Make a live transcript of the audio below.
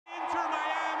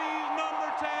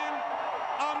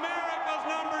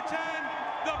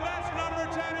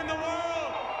10 in the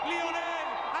world, Lionel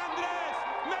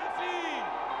Messi.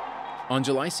 On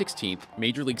July 16th,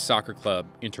 Major League Soccer club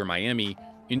Inter Miami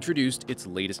introduced its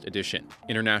latest addition,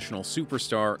 international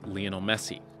superstar Lionel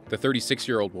Messi. The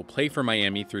 36-year-old will play for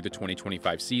Miami through the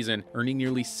 2025 season, earning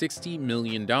nearly $60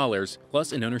 million,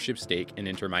 plus an ownership stake in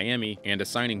Inter Miami and a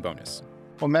signing bonus.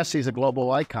 Well, Messi's a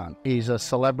global icon. He's a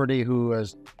celebrity who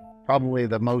is probably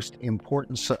the most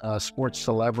important sports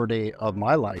celebrity of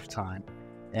my lifetime.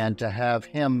 And to have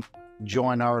him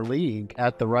join our league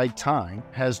at the right time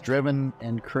has driven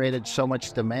and created so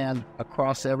much demand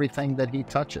across everything that he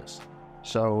touches.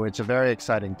 So it's a very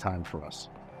exciting time for us.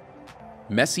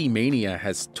 Messi mania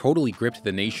has totally gripped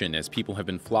the nation as people have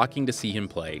been flocking to see him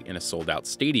play in a sold-out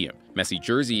stadium. Messi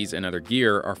jerseys and other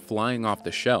gear are flying off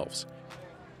the shelves.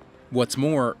 What's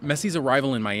more, Messi's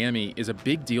arrival in Miami is a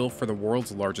big deal for the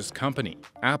world's largest company,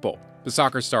 Apple. The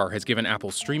soccer star has given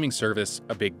Apple's streaming service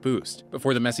a big boost.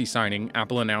 Before the Messi signing,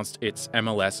 Apple announced its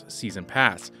MLS Season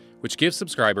Pass, which gives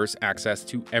subscribers access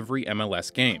to every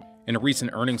MLS game. In a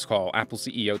recent earnings call, Apple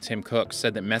CEO Tim Cook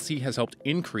said that Messi has helped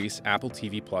increase Apple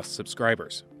TV Plus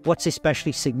subscribers. What's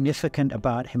especially significant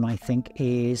about him, I think,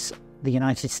 is the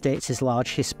United States'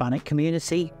 large Hispanic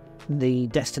community. The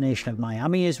destination of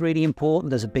Miami is really important.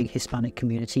 There's a big Hispanic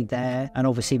community there. And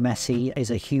obviously Messi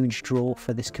is a huge draw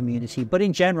for this community. But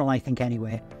in general, I think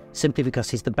anyway, simply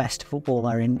because he's the best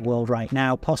footballer in the world right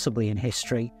now, possibly in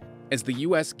history. As the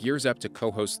U.S. gears up to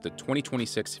co-host the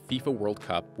 2026 FIFA World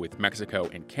Cup with Mexico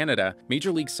and Canada,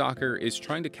 Major League Soccer is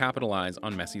trying to capitalize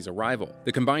on Messi's arrival.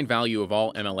 The combined value of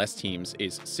all MLS teams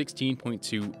is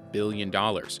 $16.2 billion,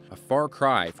 a far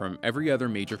cry from every other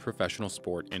major professional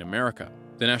sport in America.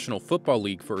 The National Football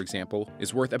League, for example,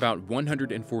 is worth about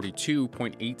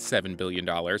 $142.87 billion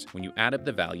when you add up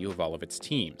the value of all of its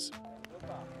teams.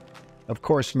 Of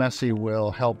course, Messi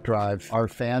will help drive our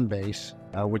fan base,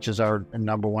 which is our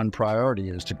number one priority,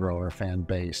 is to grow our fan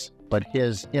base. But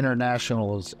his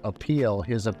international appeal,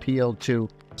 his appeal to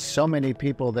so many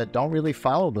people that don't really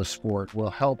follow the sport, will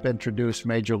help introduce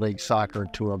Major League Soccer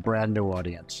to a brand new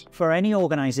audience. For any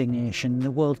organizing nation,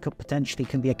 the World Cup potentially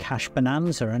can be a cash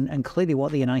bonanza, and clearly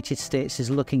what the United States is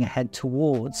looking ahead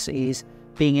towards is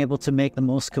being able to make the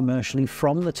most commercially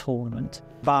from the tournament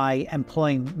by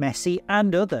employing Messi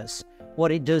and others.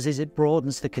 What it does is it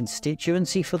broadens the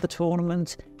constituency for the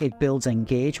tournament, it builds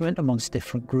engagement amongst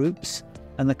different groups,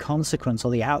 and the consequence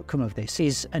or the outcome of this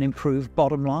is an improved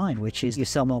bottom line, which is you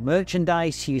sell more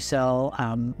merchandise, you sell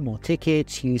more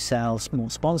tickets, you sell more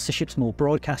sponsorships, more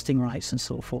broadcasting rights, and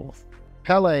so forth.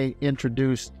 Pelé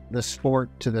introduced the sport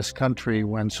to this country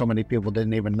when so many people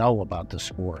didn't even know about the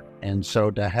sport. And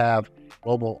so to have a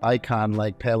global icon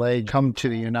like Pelé come to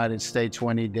the United States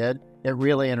when he did, it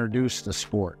really introduced the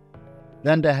sport.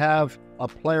 Then to have a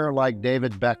player like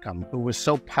David Beckham, who was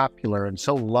so popular and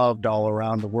so loved all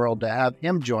around the world, to have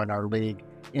him join our league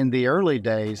in the early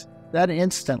days, that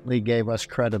instantly gave us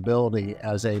credibility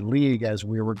as a league as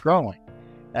we were growing.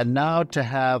 And now to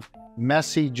have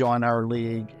Messi join our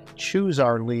league, choose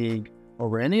our league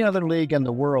over any other league in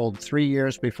the world 3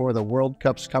 years before the World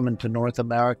Cup's coming to North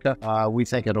America, we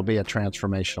think it'll be a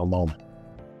transformational moment.